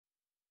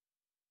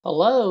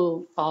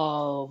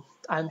Hello,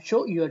 I'm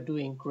sure you are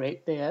doing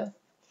great there.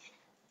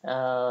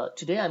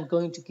 Today I'm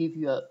going to give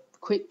you a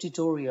quick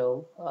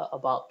tutorial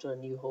about a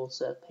new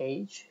wholesale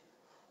page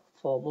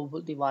for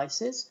mobile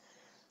devices.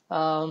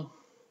 Um,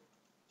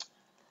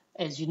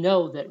 as you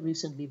know that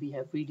recently we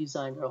have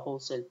redesigned our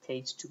wholesale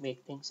page to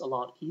make things a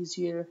lot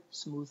easier,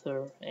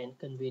 smoother, and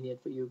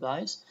convenient for you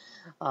guys.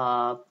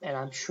 And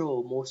I'm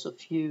sure most of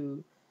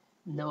you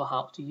know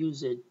how to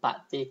use it, but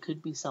there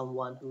could be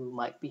someone who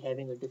might be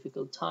having a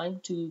difficult time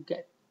to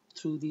get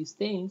through these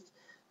things.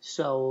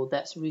 So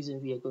that's the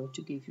reason we are going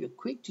to give you a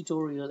quick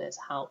tutorial as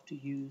how to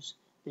use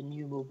the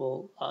new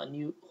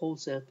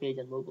wholesale page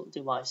on mobile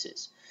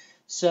devices.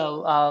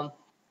 So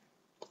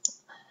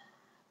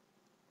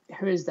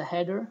here is the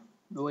header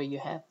where you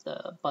have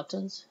the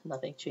buttons.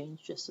 Nothing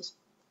changed, just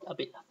a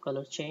bit of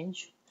color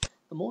change.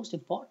 The most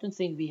important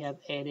thing we have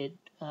added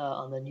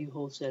on the new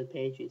wholesale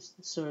page is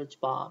the search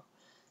bar.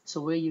 So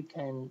where you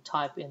can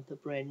type in the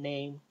brand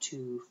name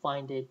to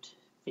find it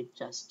with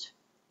just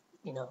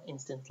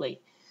instantly.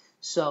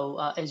 So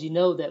as you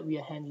know that we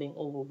are handling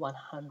over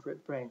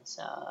 100 brands.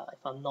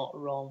 If I'm not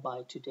wrong,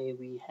 by today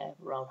we have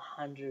around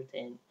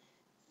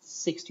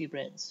 160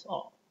 brands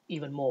or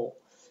even more.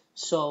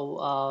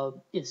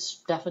 So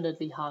it's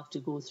definitely hard to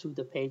go through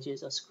the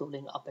pages or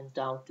scrolling up and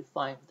down to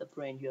find the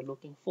brand you're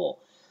looking for.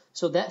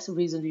 So that's the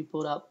reason we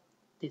put up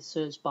the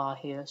search bar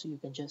here, so you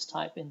can just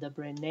type in the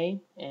brand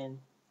name and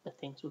the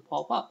things will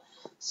pop up.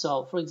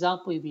 So for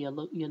example, if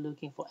you're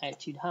looking for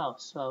Etude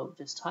House, so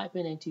just type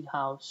in Etude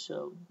House,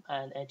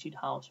 and Etude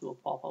House will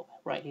pop up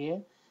right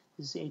here.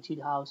 This is Etude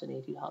House and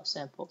Etude House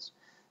samples.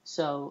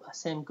 So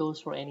same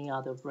goes for any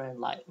other brand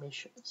like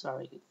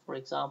for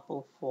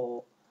example,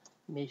 for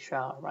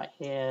Misha right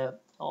here,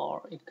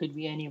 or it could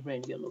be any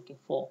brand you're looking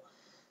for.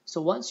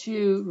 So once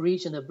you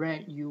reach the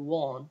brand you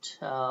want,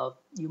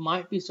 you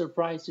might be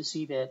surprised to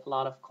see that a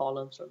lot of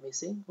columns are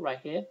missing right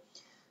here.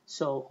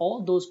 So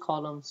all those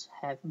columns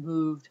have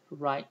moved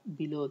right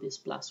below this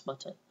plus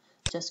button.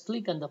 Just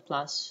click on the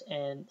plus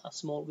and a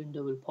small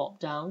window will pop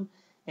down,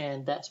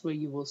 and that's where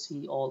you will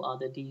see all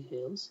other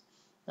details.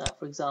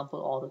 For example,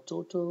 order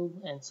total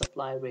and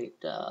supply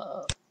rate.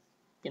 For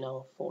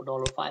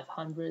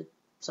 $500,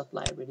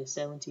 supply rate is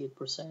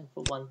 78%,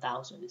 for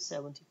 1,000 is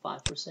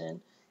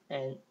 75%,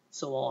 and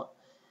so on.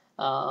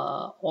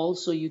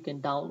 Also, you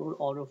can download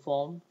order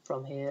form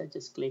from here.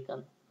 Just click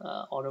on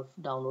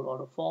download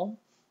order form,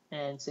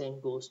 and same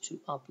goes to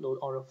upload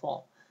order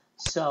form.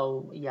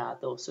 So yeah,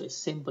 so it's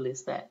simple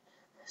as that.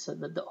 So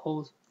the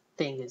whole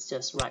thing is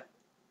just right,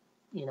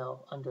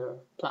 under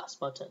plus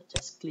button.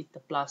 Just click the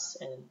plus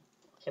and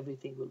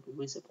everything will be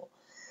visible.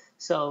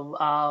 So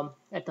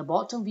at the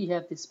bottom we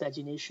have these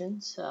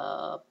paginations.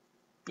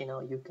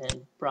 You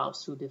can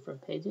browse through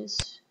different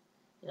pages,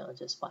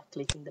 just by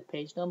clicking the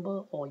page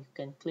number, or you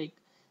can click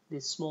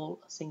this small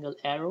single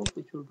arrow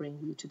which will bring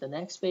you to the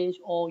next page,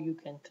 or you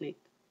can click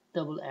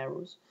double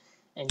arrows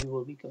and you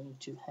will be going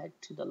to head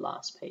to the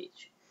last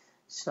page.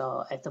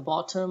 So at the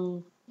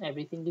bottom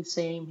everything is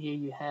same. Here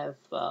you have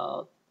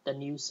the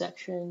news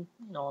section,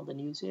 all the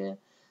news here.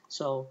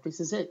 So this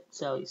is it.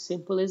 So as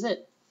simple as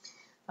it.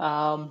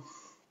 um,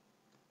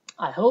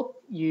 I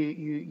hope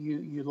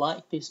you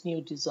like this new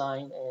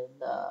design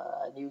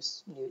and new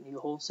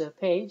wholesale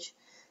page.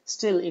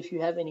 Still, if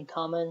you have any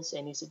comments,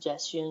 any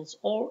suggestions,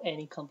 or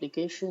any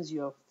complications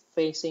you're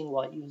facing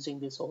while using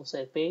this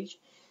wholesale page,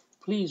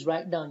 please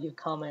write down your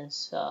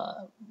comments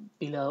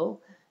below,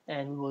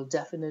 and we will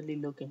definitely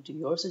look into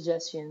your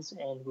suggestions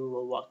and we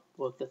will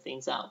work the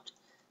things out.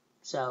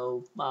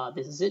 So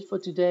this is it for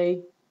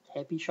today.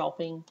 Happy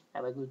shopping.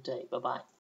 Have a good day. Bye bye.